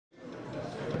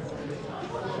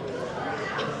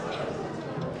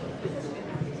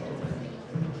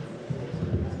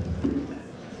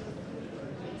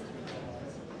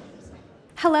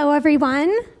Hello,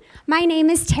 everyone. My name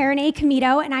is Serenade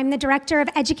Comito, and I'm the Director of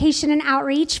Education and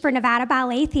Outreach for Nevada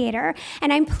Ballet Theater,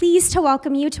 and I'm pleased to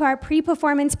welcome you to our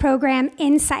pre-performance program,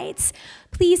 Insights.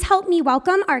 Please help me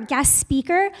welcome our guest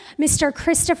speaker, Mr.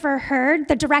 Christopher Hurd,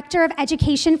 the Director of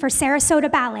Education for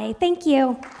Sarasota Ballet. Thank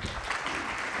you.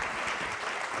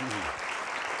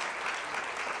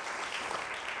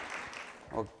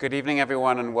 Well, good evening,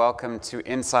 everyone, and welcome to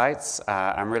Insights.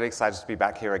 I'm really excited to be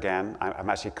back here again. I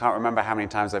actually can't remember how many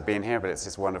times I've been here, but it's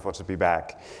just wonderful to be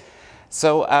back.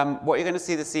 So what you're going to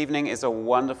see this evening is a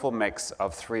wonderful mix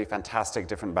of three fantastic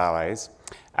different ballets.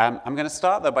 I'm going to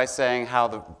start, though, by saying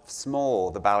how small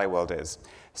the ballet world is.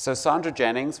 So Sandra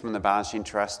Jennings from the Balanchine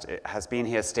Trust has been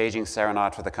here staging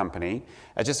Serenade for the company.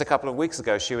 Just a couple of weeks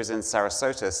ago, she was in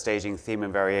Sarasota staging Theme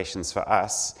and Variations for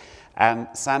us. And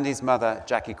Sandy's mother,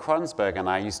 Jackie Kronsberg, and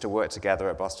I used to work together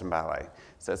at Boston Ballet.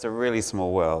 So it's a really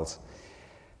small world.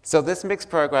 So this mixed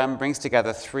program brings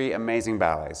together three amazing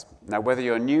ballets. Now, whether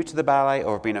you're new to the ballet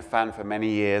or have been a fan for many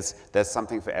years, there's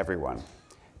something for everyone.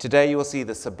 Today, you will see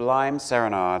the sublime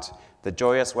Serenade, the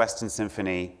joyous Western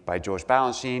Symphony by George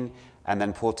Balanchine, and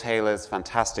then Paul Taylor's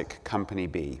fantastic Company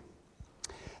B.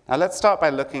 Now, let's start by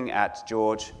looking at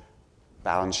George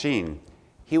Balanchine.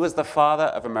 He was the father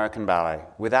of American ballet.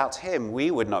 Without him,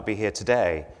 we would not be here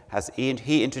today, as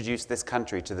he introduced this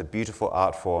country to the beautiful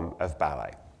art form of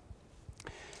ballet.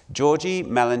 Georgy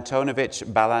Melantonovich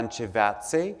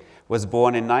Balanchevadze was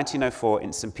born in 1904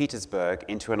 in St. Petersburg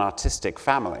into an artistic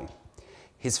family.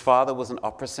 His father was an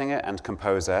opera singer and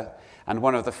composer, and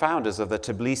one of the founders of the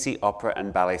Tbilisi Opera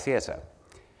and Ballet Theatre.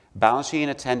 Balanchine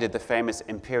attended the famous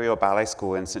Imperial Ballet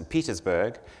School in St.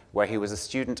 Petersburg, where he was a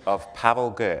student of Pavel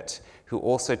Gert, who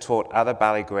also taught other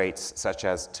ballet greats such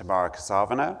as Tamara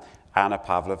Kasavina, Anna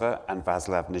Pavlova, and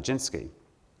Vaslav Nijinsky.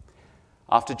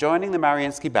 After joining the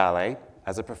Mariinsky Ballet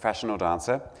as a professional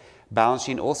dancer,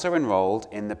 Balanchine also enrolled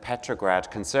in the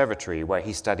Petrograd Conservatory, where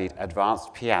he studied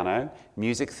advanced piano,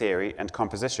 music theory, and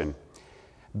composition.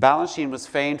 Balanchine was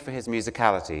famed for his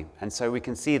musicality, and so we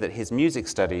can see that his music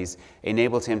studies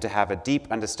enabled him to have a deep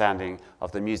understanding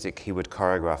of the music he would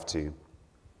choreograph to.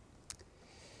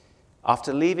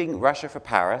 After leaving Russia for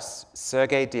Paris,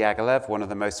 Sergei Diaghilev, one of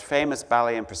the most famous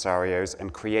ballet impresarios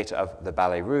and creator of the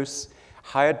Ballet Russe,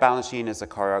 hired Balanchine as a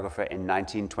choreographer in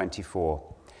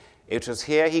 1924. It was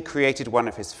here he created one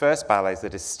of his first ballets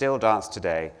that is still danced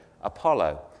today,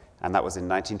 Apollo, and that was in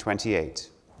 1928.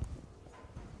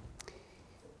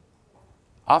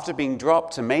 After being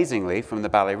dropped amazingly from the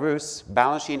Ballet Russe,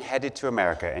 Balanchine headed to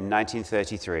America in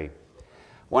 1933.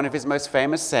 One of his most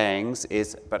famous sayings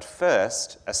is, "But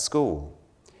first, a school."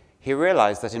 He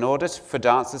realized that in order for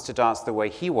dancers to dance the way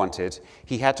he wanted,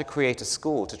 he had to create a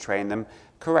school to train them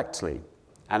correctly.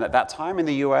 And at that time in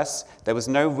the US, there was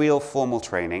no real formal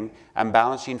training, and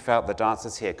Balanchine felt the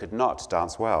dancers here could not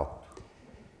dance well.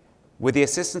 With the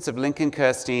assistance of Lincoln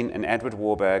Kirstein and Edward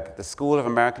Warburg, the School of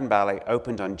American Ballet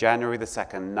opened on January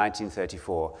 2nd,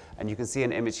 1934, and you can see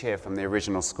an image here from the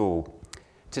original school.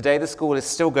 Today, the school is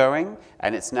still going,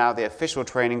 and it's now the official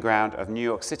training ground of New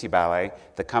York City Ballet,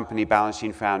 the company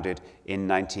Balanchine founded in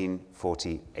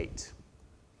 1948.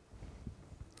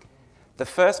 The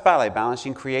first ballet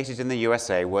Balanchine created in the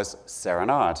USA was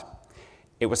Serenade.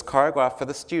 It was choreographed for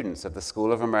the students of the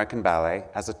School of American Ballet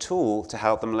as a tool to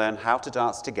help them learn how to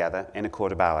dance together in a corps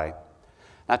de ballet.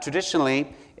 Now,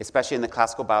 traditionally, especially in the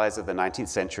classical ballets of the 19th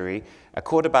century, a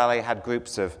corps de ballet had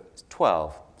groups of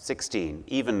 12, 16,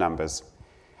 even numbers.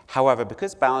 However,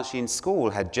 because Balanchine's school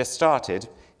had just started,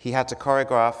 he had to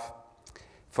choreograph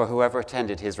for whoever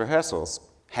attended his rehearsals.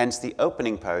 Hence, the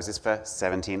opening pose is for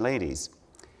 17 ladies.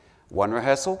 One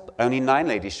rehearsal, only 9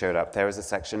 ladies showed up. There was a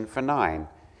section for 9.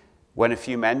 When a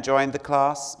few men joined the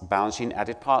class, Balanchine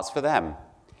added parts for them.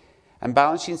 And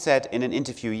Balanchine said in an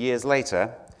interview years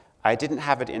later, "I didn't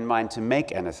have it in mind to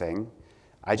make anything.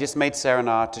 I just made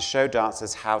Serenade to show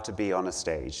dancers how to be on a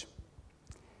stage."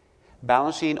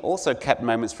 Balanchine also kept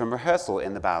moments from rehearsal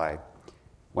in the ballet.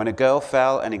 When a girl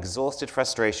fell in exhausted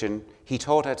frustration, he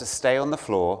told her to stay on the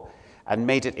floor and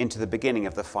made it into the beginning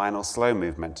of the final slow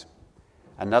movement.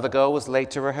 Another girl was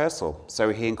late to rehearsal, so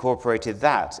he incorporated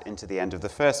that into the end of the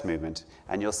first movement,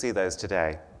 and you'll see those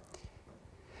today.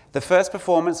 The first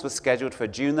performance was scheduled for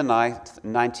June the 9th,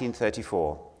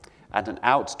 1934, at an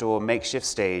outdoor makeshift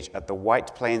stage at the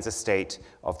White Plains estate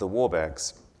of the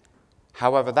Warburgs.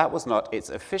 However, that was not its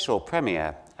official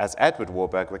premiere, as Edward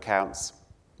Warburg recounts.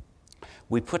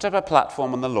 "We put up a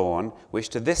platform on the lawn, which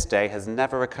to this day has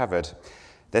never recovered.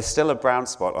 There's still a brown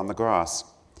spot on the grass.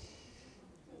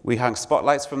 We hung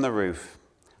spotlights from the roof.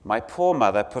 My poor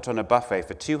mother put on a buffet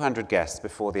for 200 guests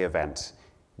before the event.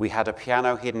 We had a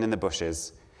piano hidden in the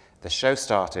bushes. The show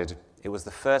started. It was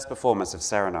the first performance of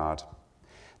Serenade.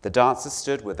 The dancers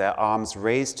stood with their arms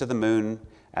raised to the moon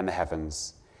and the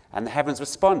heavens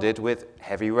responded with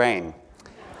heavy rain.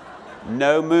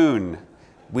 No moon.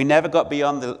 We never got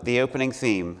beyond the opening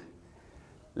theme.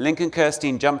 Lincoln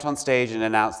Kirstein jumped on stage and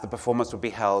announced the performance would be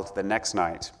held the next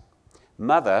night.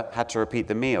 Mother had to repeat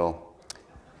the meal.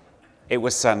 It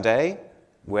was Sunday.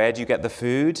 Where do you get the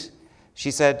food? She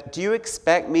said, do you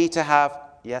expect me to have...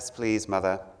 Yes, please,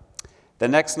 Mother. The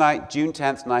next night, June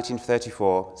 10th,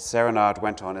 1934, Serenade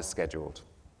went on as scheduled.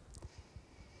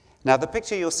 Now, the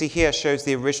picture you'll see here shows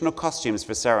the original costumes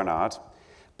for Serenade,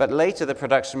 but later the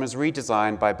production was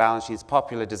redesigned by Balanchine's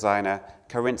popular designer,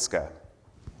 Karinska.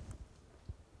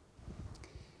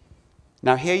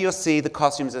 Now, here you'll see the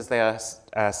costumes as they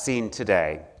are seen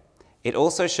today. It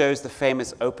also shows the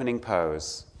famous opening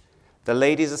pose. The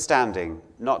ladies are standing,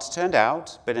 not turned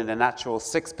out, but in a natural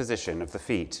sixth position of the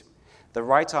feet. The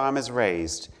right arm is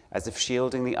raised, as if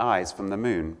shielding the eyes from the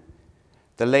moon.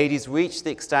 The ladies reach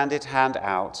the extended hand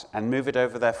out and move it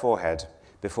over their forehead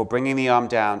before bringing the arm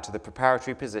down to the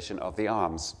preparatory position of the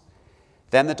arms.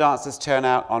 Then the dancers turn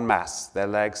out en masse, their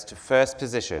legs to first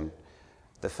position,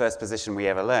 the first position we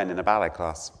ever learn in a ballet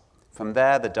class. From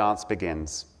there, the dance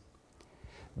begins.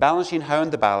 Balanchine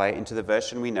honed the ballet into the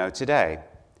version we know today.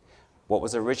 What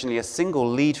was originally a single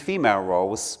lead female role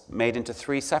was made into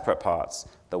three separate parts: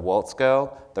 the waltz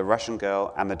girl, the Russian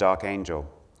girl, and the dark angel.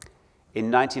 In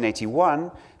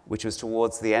 1981, which was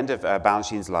towards the end of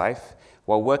Balanchine's life,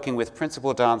 while working with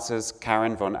principal dancers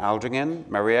Karen von Aldringen,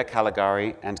 Maria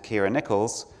Caligari, and Kira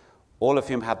Nichols, all of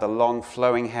whom had the long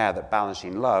flowing hair that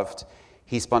Balanchine loved,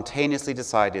 he spontaneously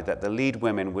decided that the lead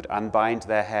women would unbind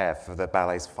their hair for the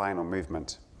ballet's final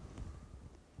movement.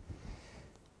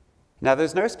 Now,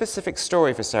 there's no specific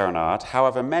story for Serenade,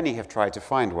 however, many have tried to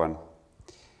find one.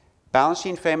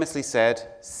 Balanchine famously said,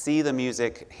 "See the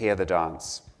music, hear the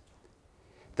dance."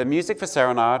 The music for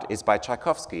Serenade is by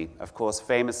Tchaikovsky, of course,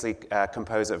 famously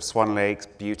composer of Swan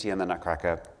Lake, Beauty, and the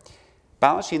Nutcracker.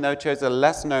 Balanchine, though, chose a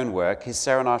less-known work, his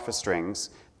Serenade for Strings,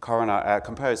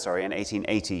 composed in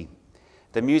 1880.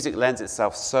 The music lends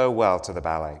itself so well to the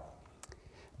ballet.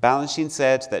 Balanchine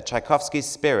said that Tchaikovsky's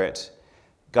spirit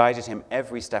guided him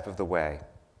every step of the way.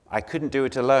 "I couldn't do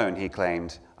it alone," he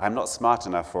claimed. "I'm not smart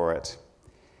enough for it."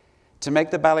 To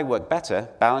make the ballet work better,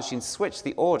 Balanchine switched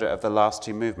the order of the last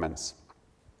two movements.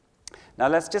 Now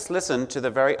let's just listen to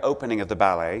the very opening of the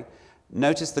ballet.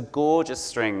 Notice the gorgeous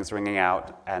strings ringing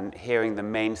out and hearing the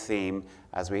main theme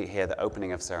as we hear the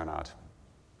opening of Serenade.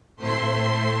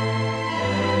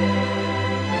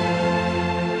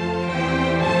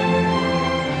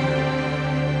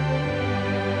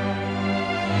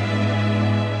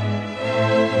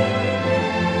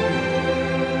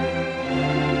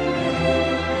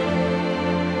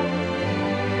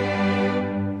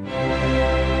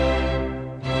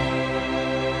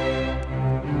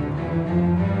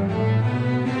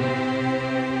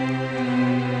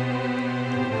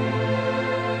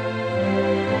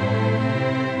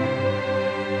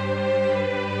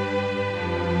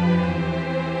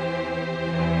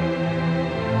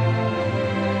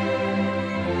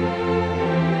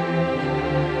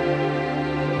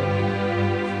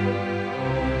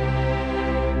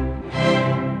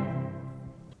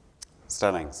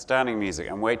 Stunning, stunning music,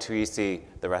 and wait till you see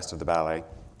the rest of the ballet.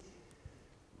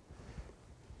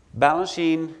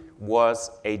 Balanchine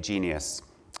was a genius.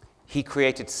 He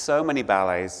created so many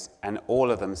ballets, and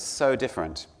all of them so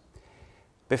different.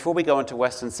 Before we go into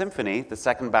Western Symphony, the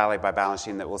second ballet by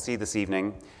Balanchine that we'll see this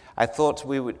evening, I thought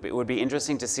it would be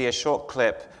interesting to see a short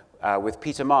clip with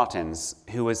Peter Martins,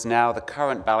 who is now the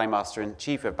current ballet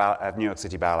master-in-chief of New York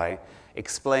City Ballet,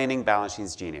 explaining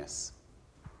Balanchine's genius.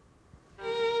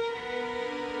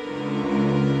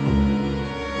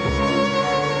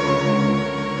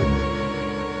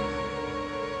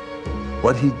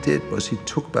 What he did was he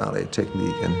took ballet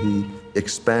technique and he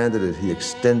expanded it, he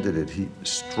extended it, he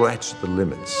stretched the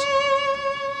limits.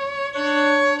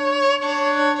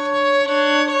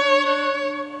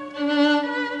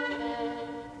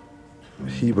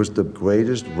 He was the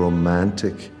greatest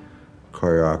romantic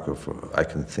choreographer I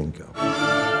can think of.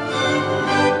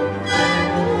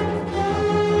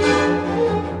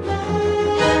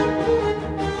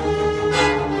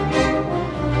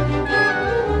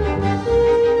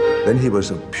 Then he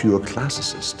was a pure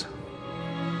classicist.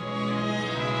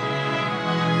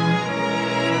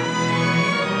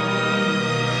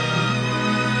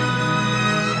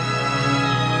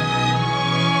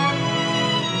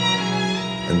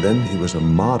 And then he was a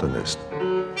modernist.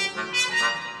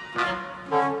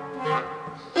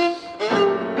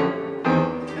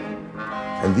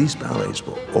 And these ballets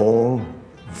were all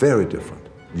very different,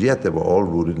 yet they were all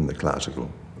rooted in the classical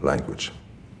language.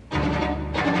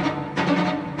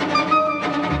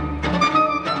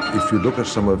 If you look at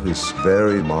some of his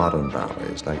very modern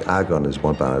ballets, like Agon is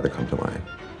one ballet that comes to mind,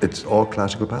 it's all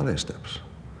classical ballet steps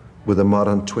with a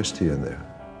modern twist here and there.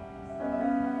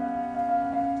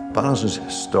 Balanchine's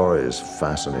story is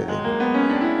fascinating.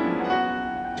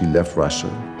 He left Russia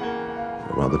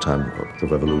around the time of the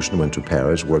revolution, went to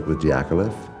Paris, worked with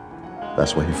Diaghilev.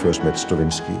 That's where he first met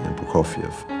Stravinsky and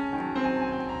Prokofiev,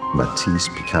 Matisse,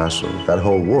 Picasso, that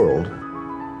whole world.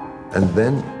 And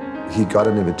then he got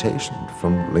an invitation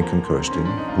from Lincoln Kirstein,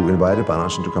 who invited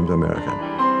Balanchine to come to America.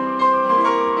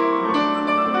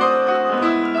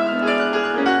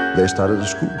 They started a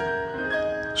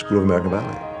School of American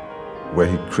Ballet, where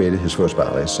he created his first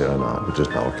ballet, Serenade, which is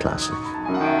now a classic.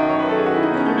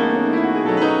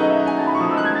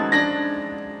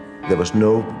 There was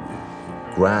no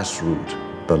grassroots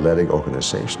balletic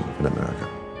organization in America.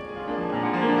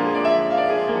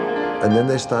 And then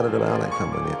they started a ballet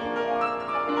company.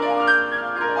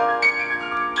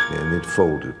 And it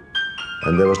folded.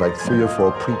 And there was like 3 or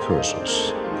 4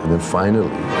 precursors. And then finally,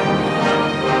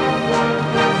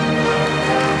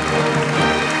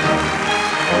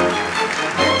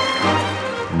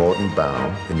 Morton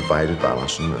Baum invited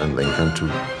Balanchine and Lincoln to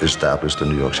establish the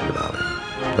New York City Ballet.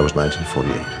 That was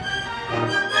 1948.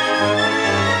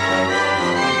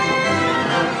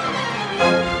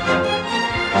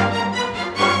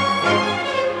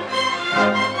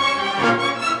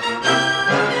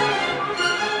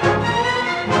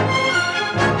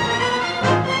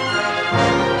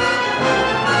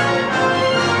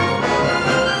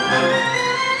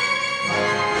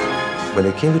 When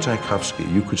it came to Tchaikovsky,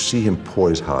 you could see him pour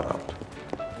his heart out.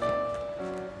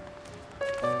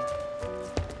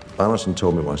 Balanchine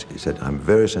told me once, he said, I'm a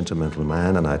very sentimental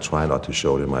man and I try not to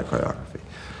show it in my choreography.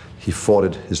 He fought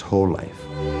it his whole life.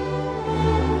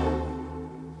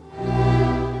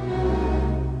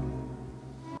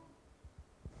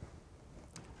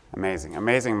 Amazing,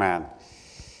 amazing man.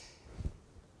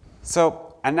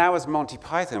 So, and now as Monty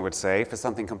Python would say, for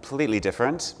something completely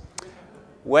different,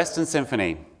 Western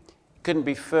Symphony couldn't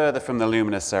be further from the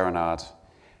luminous Serenade.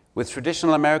 With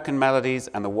traditional American melodies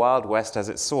and the Wild West as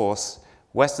its source,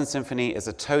 Western Symphony is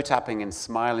a toe-tapping and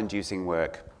smile-inducing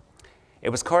work.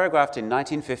 It was choreographed in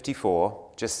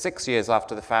 1954, just 6 years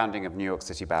after the founding of New York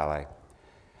City Ballet.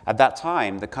 At that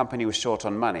time, the company was short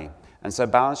on money, and so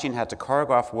Balanchine had to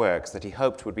choreograph works that he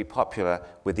hoped would be popular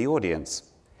with the audience.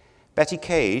 Betty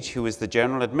Cage, who was the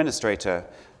general administrator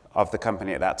of the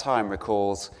company at that time,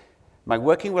 recalls, "My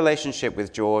working relationship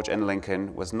with George and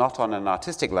Lincoln was not on an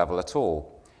artistic level at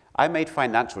all. I made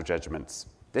financial judgments.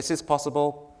 This is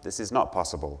possible, this is not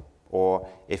possible. Or,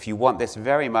 if you want this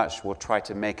very much, we'll try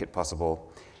to make it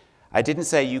possible. I didn't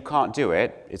say you can't do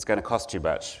it, it's going to cost too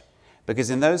much."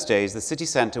 Because in those days, the city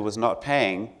center was not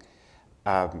paying,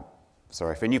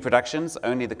 for new productions,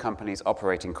 only the company's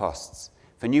operating costs.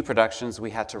 For new productions,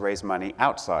 we had to raise money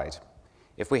outside.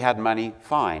 If we had money,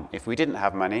 fine. If we didn't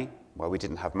have money, well, we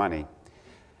didn't have money.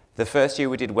 The first year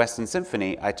we did Western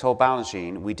Symphony, I told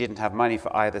Balanchine we didn't have money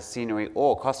for either scenery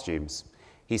or costumes.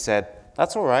 He said,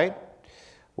 "That's all right.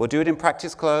 We'll do it in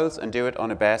practice clothes and do it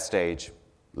on a bare stage.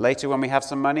 Later, when we have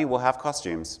some money, we'll have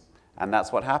costumes." And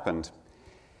that's what happened.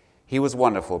 He was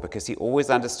wonderful because he always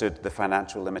understood the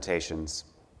financial limitations.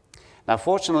 Now,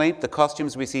 fortunately, the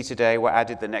costumes we see today were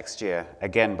added the next year,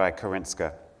 again by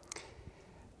Korinska.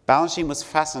 Balanchine was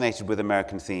fascinated with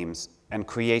American themes and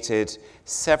created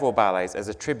several ballets as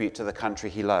a tribute to the country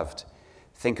he loved.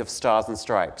 Think of Stars and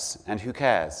Stripes and Who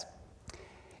Cares?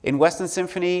 In Western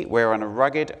Symphony, we're on a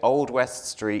rugged Old West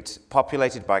street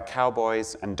populated by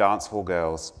cowboys and dance hall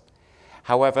girls.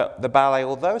 However, the ballet,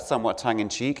 although somewhat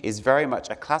tongue-in-cheek, is very much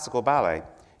a classical ballet.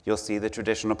 You'll see the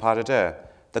traditional pas de deux,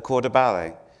 the corps de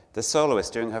ballet, the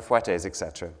soloist doing her fouettes,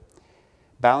 etc.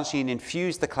 Balanchine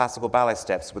infused the classical ballet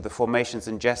steps with the formations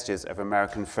and gestures of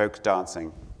American folk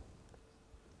dancing.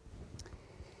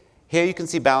 Here you can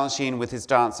see Balanchine with his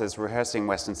dancers rehearsing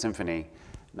Western Symphony.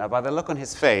 Now, by the look on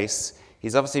his face,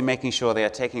 he's obviously making sure they are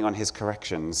taking on his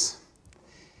corrections.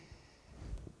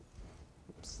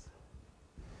 Oops.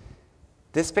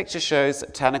 This picture shows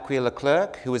Tanaqui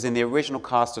Leclerc, who was in the original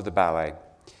cast of the ballet.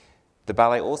 The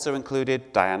ballet also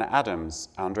included Diana Adams,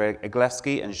 André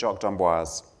Iglevsky, and Jacques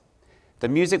d'Amboise. The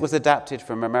music was adapted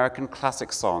from American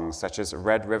classic songs such as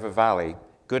Red River Valley,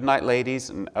 Goodnight Ladies,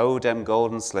 and Oh Dem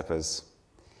Golden Slippers.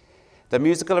 The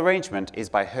musical arrangement is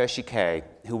by Hershey Kay,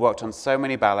 who worked on so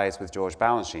many ballets with George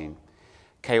Balanchine.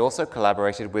 Kay also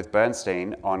collaborated with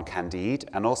Bernstein on Candide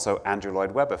and also Andrew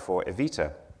Lloyd Webber for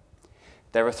Evita.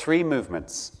 There are 3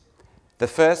 movements. The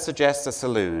first suggests a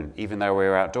saloon, even though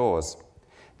we're outdoors.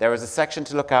 There is a section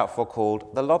to look out for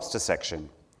called the lobster section,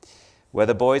 where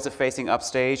the boys are facing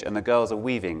upstage and the girls are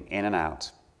weaving in and out.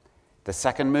 The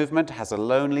second movement has a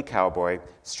lonely cowboy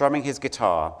strumming his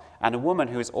guitar and a woman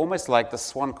who is almost like the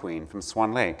Swan Queen from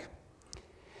Swan Lake.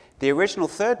 The original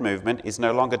third movement is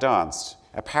no longer danced.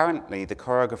 Apparently, the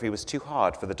choreography was too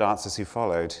hard for the dancers who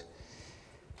followed.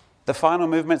 The final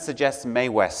movement suggests Mae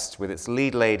West with its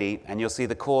lead lady, and you'll see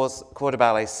the corps de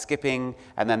ballet skipping,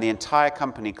 and then the entire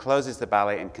company closes the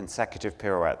ballet in consecutive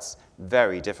pirouettes.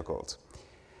 Very difficult.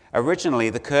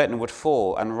 Originally, the curtain would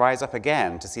fall and rise up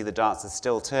again to see the dancers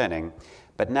still turning,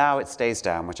 but now it stays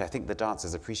down, which I think the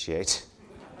dancers appreciate.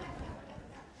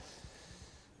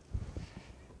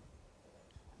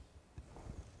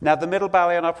 Now, the middle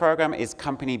ballet on our program is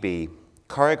Company B,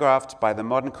 choreographed by the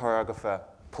modern choreographer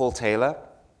Paul Taylor.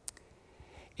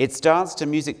 It's danced to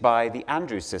music by the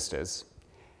Andrews Sisters.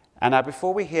 And now,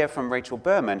 before we hear from Rachel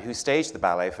Berman, who staged the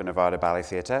ballet for Nevada Ballet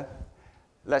Theatre,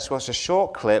 let's watch a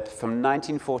short clip from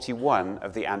 1941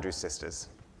 of the Andrews Sisters.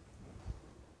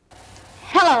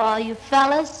 Hello, all you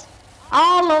fellas,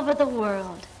 all over the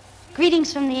world.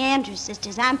 Greetings from the Andrews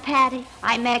Sisters. I'm Patty.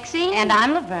 I'm Maxine. And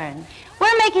I'm Laverne.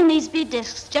 We're making these bead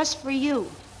discs just for you.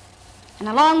 And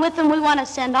along with them, we want to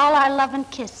send all our love and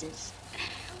kisses.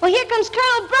 Well, here comes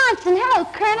Colonel Bronson. Hello,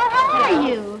 Colonel. How are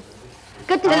you?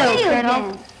 Good to see you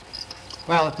again.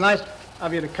 Well, it's nice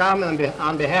of you to come, and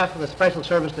on behalf of the Special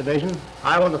Service Division,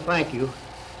 I want to thank you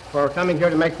for coming here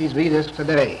to make these V-discs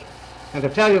today, and to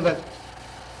tell you that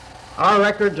our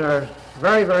records are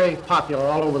very, very popular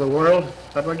all over the world,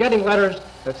 but we're getting letters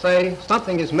that say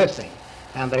something is missing,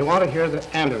 and they want to hear the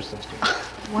Andrews Sisters.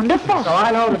 Wonderful. So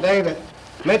I know today that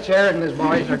Mitch Aird and his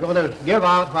boys are going to give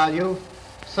out while you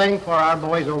sing for our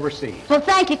boys overseas. Well,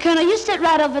 thank you, Colonel. You sit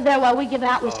right over there while we give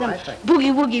out with some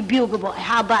boogie-woogie bugle boy.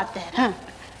 How about that, huh?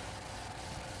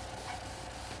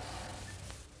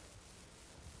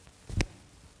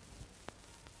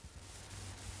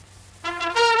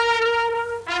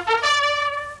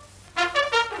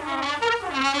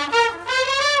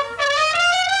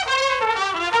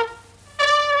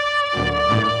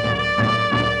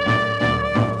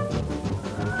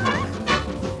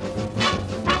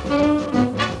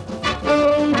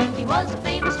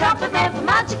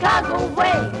 Chicago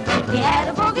way. He had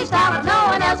a boogie style that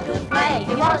no one else could play.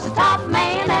 He was the top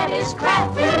man at his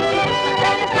craft.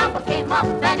 Then his number came up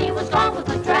and he was gone with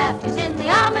the draft. He's in the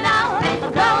army now,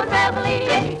 blowing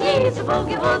reveille. He's a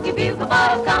boogie-woogie bugle boy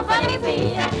of Company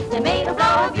B. They made him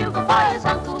blow a bugle for his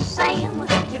Uncle Sam.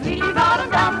 He really brought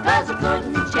him down because he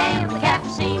couldn't jam. The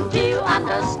captain seemed to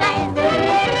understand,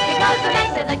 because the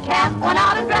next day the cap went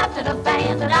out and drafted a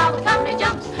band. And now the company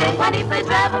jumps when he plays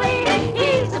reveille.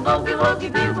 He's a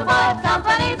boogie-woogie bugle boy of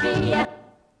Company B.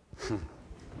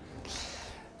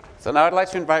 So now I'd like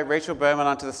to invite Rachel Berman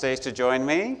onto the stage to join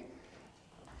me.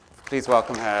 Please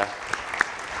welcome her.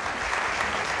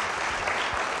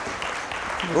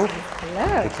 Ooh,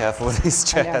 hello. Be careful with these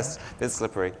chairs. It's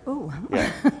slippery. Ooh.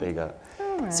 Yeah, there you go.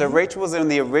 Right. So Rachel was in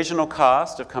the original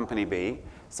cast of Company B.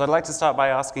 So I'd like to start by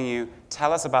asking you,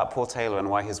 tell us about Paul Taylor and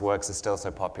why his works are still so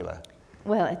popular.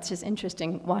 Well, it's just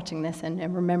interesting watching this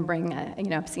and remembering, you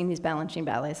know, I've seen these Balanchine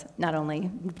ballets, not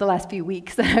only the last few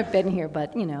weeks that I've been here,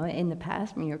 but, you know, in the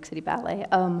past, New York City Ballet.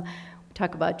 We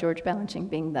talk about George Balanchine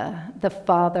being the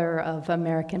father of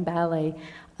American ballet.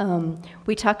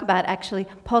 We talk about, actually,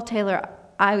 Paul Taylor,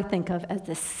 I would think of as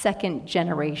the second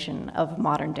generation of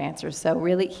modern dancers. So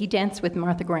really, he danced with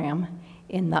Martha Graham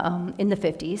in the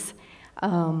 50s.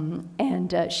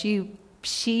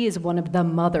 She is one of the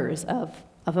mothers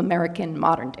of American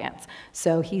modern dance.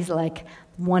 So he's like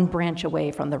one branch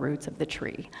away from the roots of the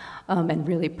tree, and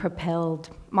really propelled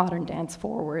modern dance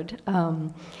forward.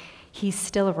 He's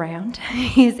still around.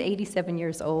 He's 87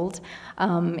 years old.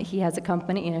 He has a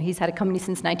company, you know, he's had a company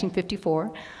since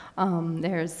 1954.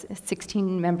 There's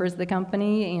 16 members of the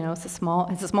company. You know, it's a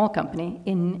small company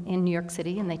in New York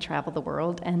City, and they travel the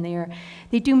world. And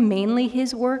they do mainly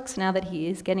his works. Now that he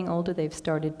is getting older, they've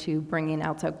started to bring in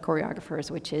outside choreographers,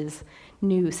 which is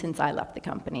new since I left the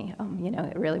company. You know,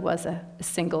 it really was a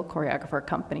single choreographer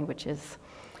company, which is,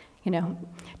 you know,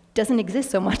 doesn't exist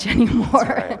so much anymore. That's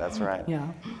right. That's right. Yeah.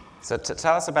 So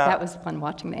tell us about... That was fun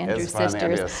watching the Andrews Sisters. It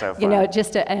was so fun. You know,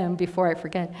 just to, before I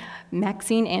forget,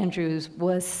 Maxine Andrews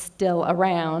was still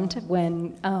around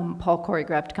when Paul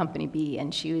choreographed Company B,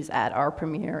 and she was at our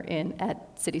premiere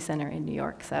at City Center in New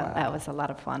York. So that was a lot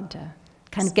of fun to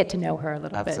kind of get to know her a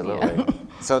little bit. Absolutely.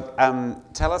 So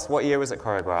tell us, what year was it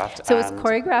choreographed? So it was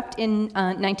choreographed in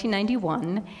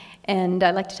 1991. And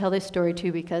I like to tell this story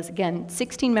too because, again,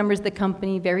 16 members of the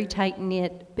company, very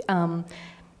tight-knit.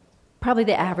 probably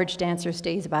the average dancer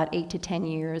stays about 8 to 10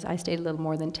 years. I stayed a little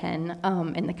more than 10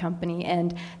 in the company,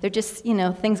 and they're just, you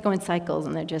know, things go in cycles,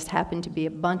 and there just happened to be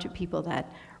a bunch of people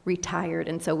that retired.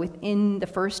 And so within the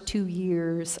first 2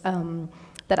 years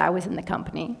that I was in the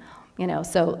company, you know,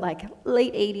 so like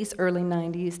late 80s, early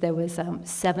 90s, there was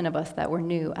 7 of us that were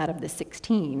new out of the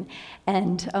 16.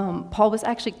 And Paul was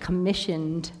actually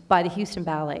commissioned by the Houston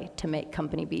Ballet to make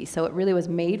Company B. So it really was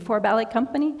made for a ballet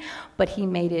company, but he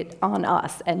made it on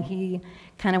us. And he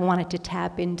kind of wanted to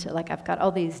tap into, like, I've got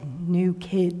all these new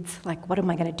kids, like, what am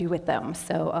I going to do with them?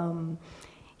 So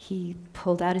he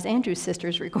pulled out his Andrews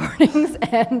Sisters recordings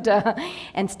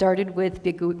and started with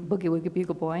Boogie Woogie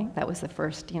Bugle Boy. That was the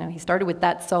first, you know, he started with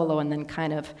that solo and then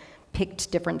kind of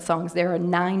picked different songs. There are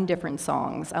 9 different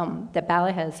songs. The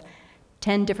ballet has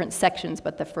 10 different sections,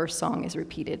 but the first song is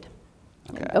repeated.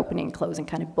 Okay. Opening and closing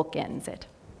kind of bookends it.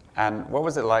 And what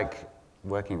was it like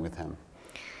working with him?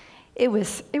 It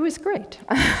was great.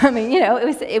 I mean, you know,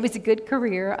 it was a good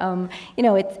career. You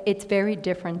know, it's very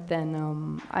different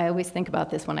than I always think about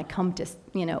this when I come to,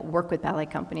 you know, work with ballet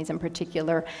companies in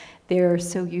particular. They're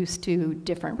so used to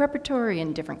different repertory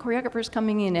and different choreographers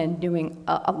coming in and doing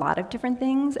a lot of different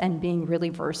things and being really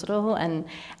versatile. And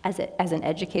as an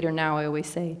educator now, I always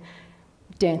say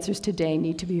dancers today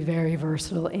need to be very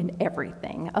versatile in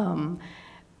everything.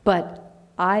 But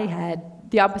I had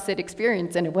the opposite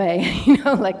experience in a way, you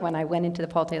know, like when I went into the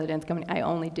Paul Taylor Dance Company, I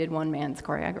only did one man's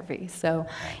choreography. So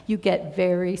you get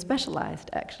very specialized,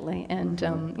 actually, and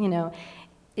you know,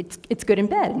 it's good and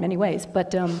bad in many ways.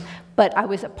 But I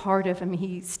was a part of. I mean,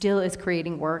 he still is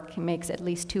creating work. He makes at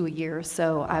least 2 a year.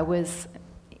 So I was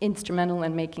instrumental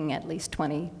in making at least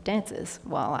 20 dances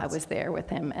while I was there with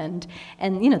him. And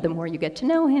you know, the more you get to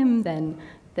know him, then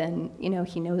you know,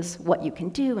 he knows what you can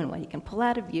do and what he can pull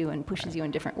out of you and pushes you in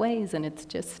different ways, and it's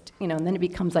just, you know, and then it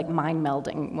becomes like mind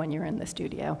melding when you're in the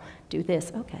studio. Do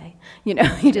this, okay. You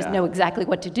know, you just know exactly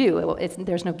what to do.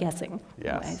 There's no guessing.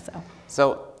 Yes. Anyway,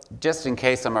 So just in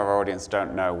case some of our audience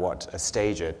don't know what a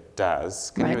stager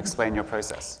does, can you explain your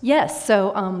process? Yes,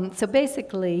 so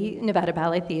basically Nevada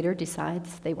Ballet Theater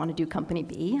decides they want to do Company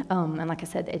B, and like I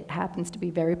said, it happens to be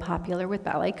very popular with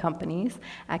ballet companies.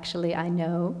 Actually, I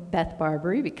know Beth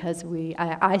Barbary because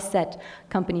I set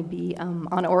Company B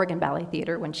on Oregon Ballet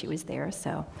Theater when she was there.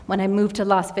 So when I moved to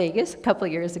Las Vegas a couple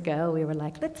of years ago, we were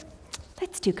like, let's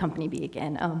do Company B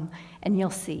again, and you'll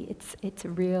see, it's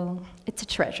a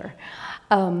treasure.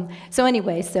 So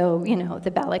anyway, so, you know,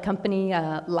 the ballet company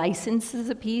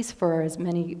licenses a piece for as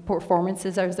many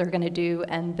performances as they're going to do,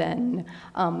 and then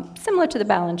similar to the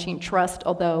Balanchine Trust,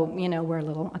 although, you know, we're a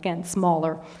little, again,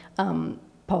 smaller,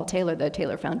 Paul Taylor, the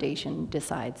Taylor Foundation,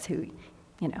 decides who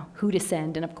to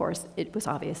send, and of course, it was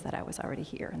obvious that I was already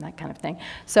here and that kind of thing.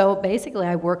 So basically,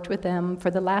 I worked with them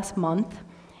for the last month.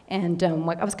 And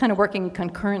I was kind of working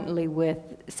concurrently with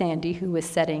Sandy, who was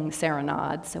setting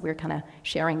Serenade, so we were kind of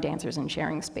sharing dancers and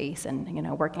sharing space and, you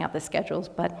know, working out the schedules.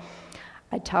 But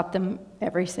I taught them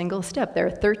every single step. There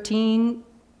are 13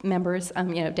 members,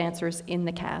 you know, dancers in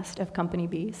the cast of Company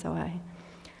B, so I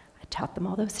taught them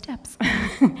all those steps.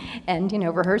 And, you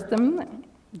know, rehearsed them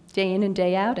day in and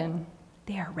day out, and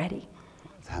they are ready.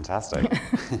 Fantastic.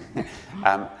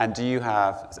 And do you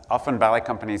have, often ballet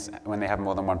companies, when they have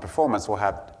more than one performance, will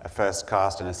have a first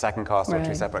cast and a second cast or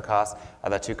 2 separate casts. Are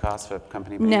there 2 casts for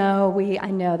Company B? No,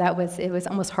 I know it was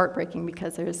almost heartbreaking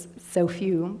because there's so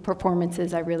few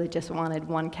performances. I really just wanted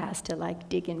one cast to like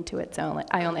dig into it, so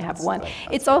I only have one.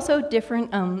 It's also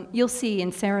different. You'll see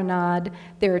in Serenade,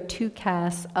 there are 2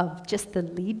 casts of just the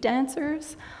lead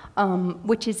dancers.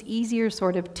 Which is easier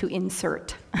sort of to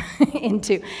insert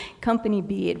into Company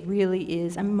B. It really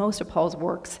is, I mean, most of Paul's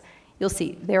works, you'll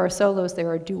see, there are solos, there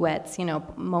are duets, you know,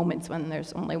 moments when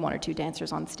there's only 1 or 2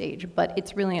 dancers on stage, but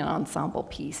it's really an ensemble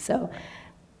piece, so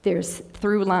there's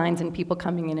through lines and people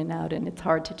coming in and out, and it's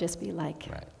hard to just be like,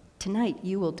 tonight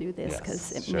you will do this,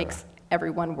 because it makes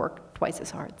everyone work twice as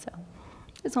hard, so.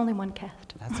 There's only 1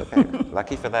 cast. That's okay.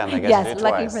 Lucky for them, they get to do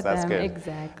lucky twice. for That's them. good.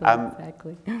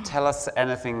 Exactly. Tell us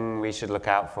anything we should look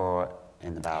out for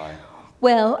in the ballet.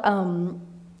 Well,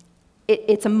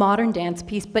 it's a modern dance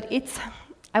piece, but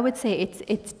I would say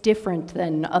it's different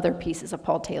than other pieces of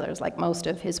Paul Taylor's. Like most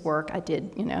of his work, I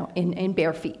did, you know, in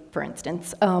bare feet, for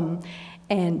instance,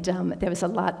 and there was a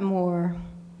lot more.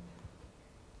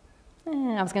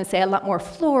 I was going to say a lot more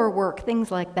floor work, things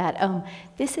like that.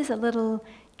 This is a little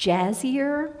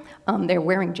jazzier. They're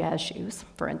wearing jazz shoes,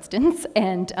 for instance,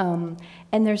 and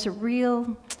there's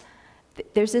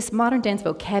there's this modern dance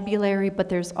vocabulary, but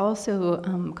there's also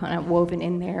kind of woven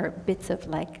in there bits of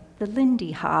like the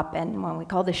Lindy hop and what we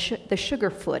call the sugar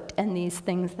foot and these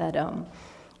things that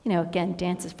you know, again,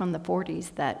 dances from the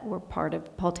 40s that were part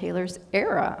of Paul Taylor's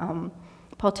era.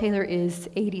 Paul Taylor is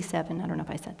 87. I don't know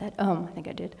if I said that. I think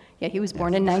I did. Yeah, he was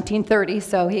born in 1930,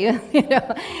 so he, you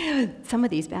know, some of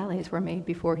these ballets were made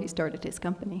before he started his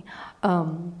company.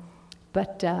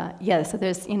 Yeah, so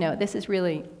there's, you know, this is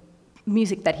really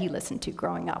music that he listened to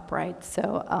growing up, right?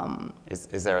 So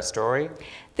is there a story?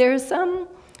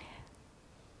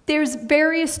 There's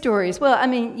various stories. Well, I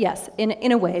mean, yes,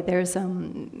 in a way, there's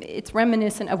it's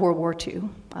reminiscent of World War II,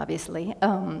 obviously.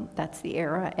 That's the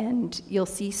era, and you'll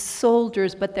see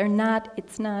soldiers, but they're not.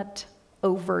 It's not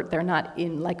overt. They're not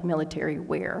in like military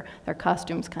wear. Their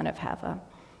costumes kind of have a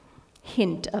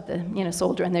hint of the, you know,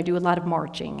 soldier, and they do a lot of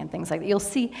marching and things like that. You'll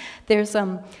see there's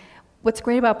what's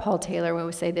great about Paul Taylor, when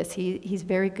we say this, he's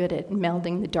very good at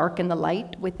melding the dark and the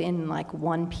light within like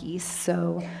one piece.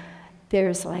 So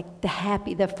there's like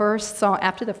the first song,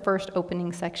 after the first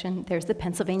opening section, there's the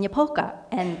Pennsylvania polka.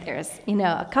 And there's, you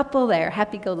know, a couple there,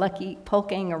 happy-go-lucky,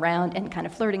 polkaing around and kind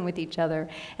of flirting with each other.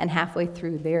 And halfway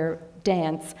through their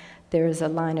dance, there's a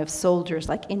line of soldiers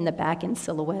like in the back in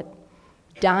silhouette,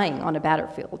 dying on a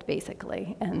battlefield,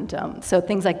 basically. And so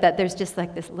things like that, there's just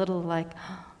like this little like,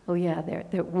 oh yeah,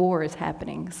 the war is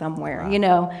happening somewhere, you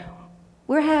know.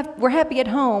 We're happy at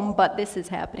home, but this is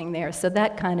happening there. So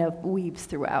that kind of weaves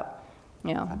throughout.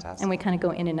 You know, fantastic. and we kind of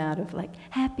go in and out of like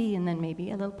happy and then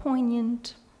maybe a little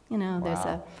poignant. You know, there's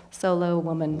a solo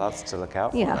woman. Lots to look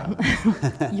out for.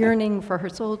 Yeah, yearning for her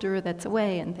soldier that's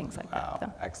away and things like that.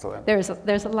 So excellent. There's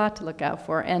a lot to look out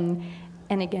for, and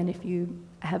again, if you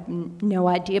have no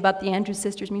idea about the Andrews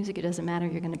Sisters music, it doesn't matter.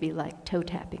 You're going to be like toe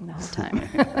tapping the whole time.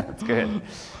 That's good.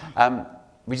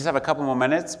 We just have a couple more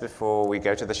minutes before we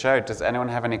go to the show. Does anyone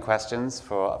have any questions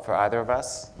for either of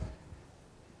us?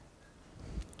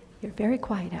 You're very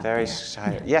quiet out Very there.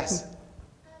 shy. Yes.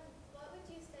 What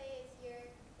would you say is your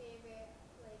favorite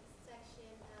section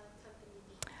of Company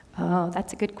B? Oh,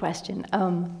 that's a good question.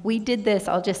 We did this,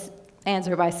 I'll just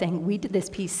answer by saying we did this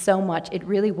piece so much. It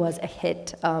really was a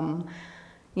hit,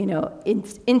 you know,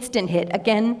 instant hit.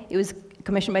 Again, it was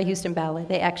commissioned by Houston Ballet.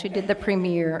 They actually did the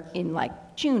premiere in like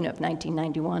June of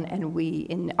 1991, and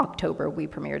in October, we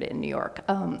premiered it in New York.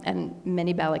 And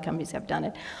many ballet companies have done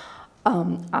it.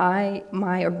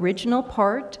 My original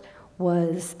part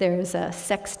was, there's a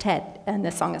sextet, and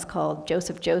the song is called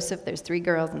Joseph, Joseph. There's 3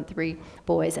 girls and 3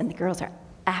 boys, and the girls are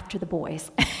after the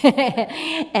boys.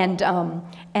 and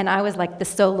I was like the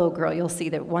solo girl. You'll see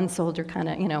that one soldier kind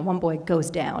of, you know, one boy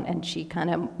goes down, and she kind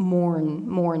of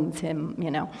mourns him, you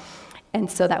know. And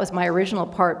so that was my original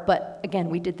part, but again,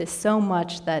 we did this so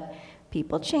much that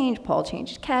people changed. Paul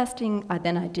changed casting.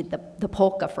 Then I did the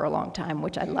polka for a long time,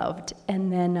 which I loved.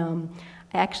 And then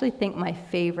I actually think my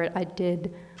favorite, I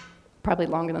did probably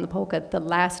longer than the polka, the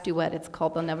last duet. It's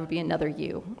called There'll Never Be Another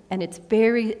You. And it's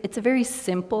a very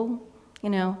simple, you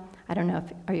know, I don't know,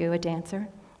 are you a dancer?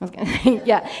 I was gonna say,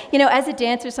 yeah, you know, as a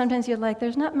dancer, sometimes you're like,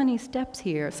 there's not many steps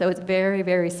here. So it's very,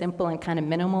 very simple and kind of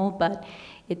minimal, but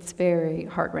it's very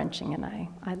heart-wrenching, and I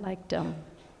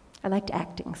liked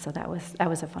acting, so that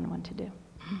was a fun one to do.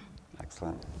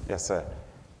 Excellent. Yes, sir.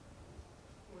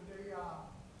 Were they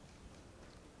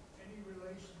any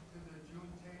relation to the June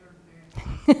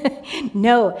Taylor dance?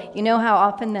 No, you know how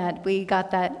often that we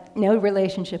got that, no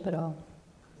relationship at all.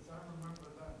 Because I remember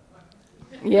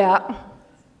that. Yeah.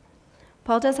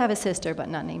 Paul does have a sister, but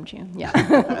not named June, yeah.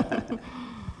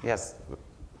 Yes.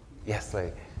 Yes,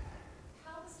 Lee.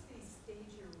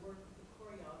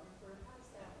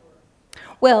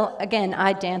 Well, again,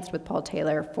 I danced with Paul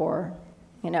Taylor for,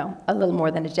 you know, a little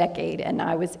more than a decade, and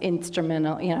I was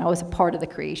instrumental, you know, I was a part of the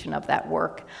creation of that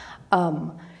work.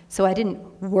 So I didn't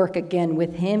work again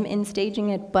with him in staging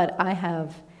it, but I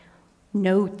have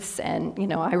notes and, you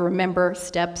know, I remember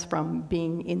steps from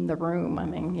being in the room. I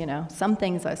mean, you know, some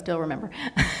things I still remember.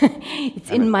 It's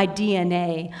in my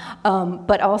DNA.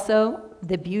 But also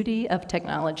the beauty of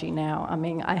technology now. I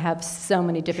mean, I have so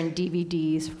many different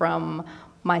DVDs from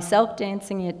myself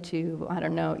dancing it to, I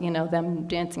don't know, you know, them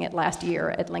dancing it last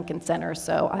year at Lincoln Center.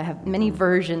 So I have many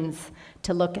versions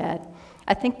to look at.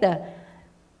 I think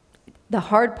the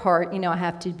hard part, you know, I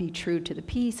have to be true to the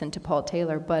piece and to Paul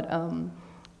Taylor, but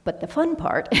the fun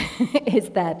part is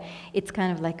that it's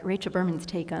kind of like Rachel Berman's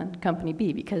take on Company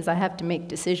B, because I have to make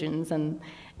decisions,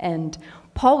 and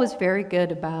Paul was very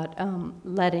good about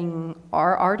letting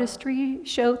our artistry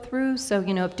show through. So,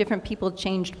 you know, if different people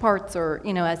changed parts, or,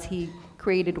 you know, as he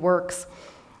created works,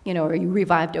 you know, or you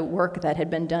revived a work that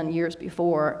had been done years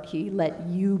before, he let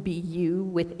you be you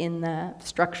within the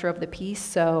structure of the piece.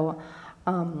 So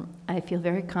I feel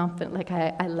very confident, like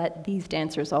I let these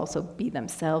dancers also be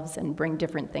themselves and bring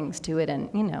different things to it, and,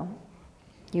 you know,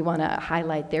 you want to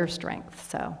highlight their strengths.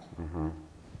 So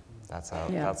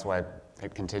That's why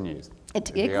it continues.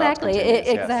 Exactly.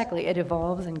 Yes. It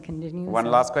evolves and continues. One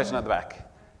last question at the back.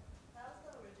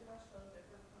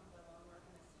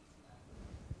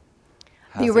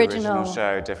 How's the original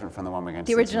show different from the one we're going to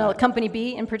see The original tonight? Company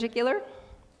B in particular?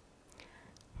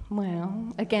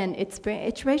 Well, again,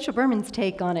 it's Rachel Berman's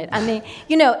take on it. I mean,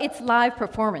 you know, it's live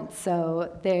performance,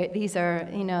 so these are,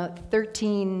 you know,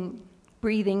 13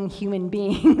 breathing human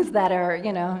beings that are,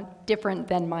 you know, different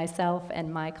than myself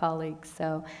and my colleagues.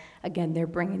 So, again, they're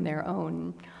bringing their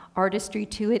own artistry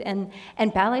to it.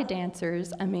 And ballet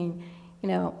dancers, I mean, you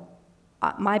know,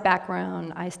 my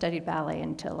background, I studied ballet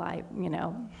until I, you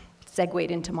know,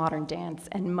 segued into modern dance,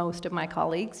 and most of my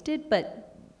colleagues did, but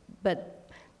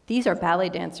these are ballet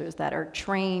dancers that are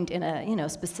trained in a, you know,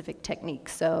 specific technique,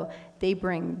 so they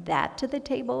bring that to the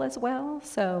table as well.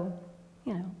 So,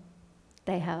 you know,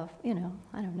 they have, you know,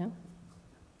 I don't know,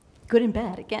 good and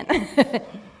bad again.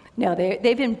 No,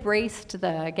 they've embraced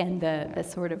the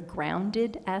sort of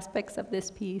grounded aspects of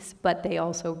this piece, but they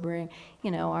also bring,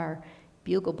 you know, our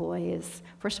bugle boy is,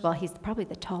 first of all, he's probably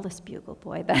the tallest bugle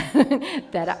boy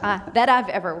that I've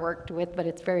ever worked with, but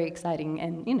it's very exciting,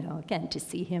 and, you know, again, to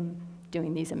see him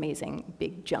doing these amazing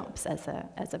big jumps as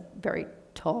a very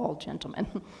tall gentleman.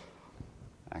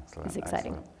 Excellent. It's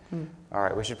exciting. Excellent. All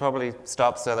right, we should probably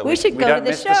stop so that we don't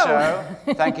miss the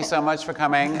show. Thank you so much for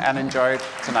coming, and enjoy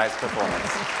tonight's performance.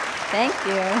 Thank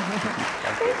you.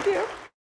 Thank you.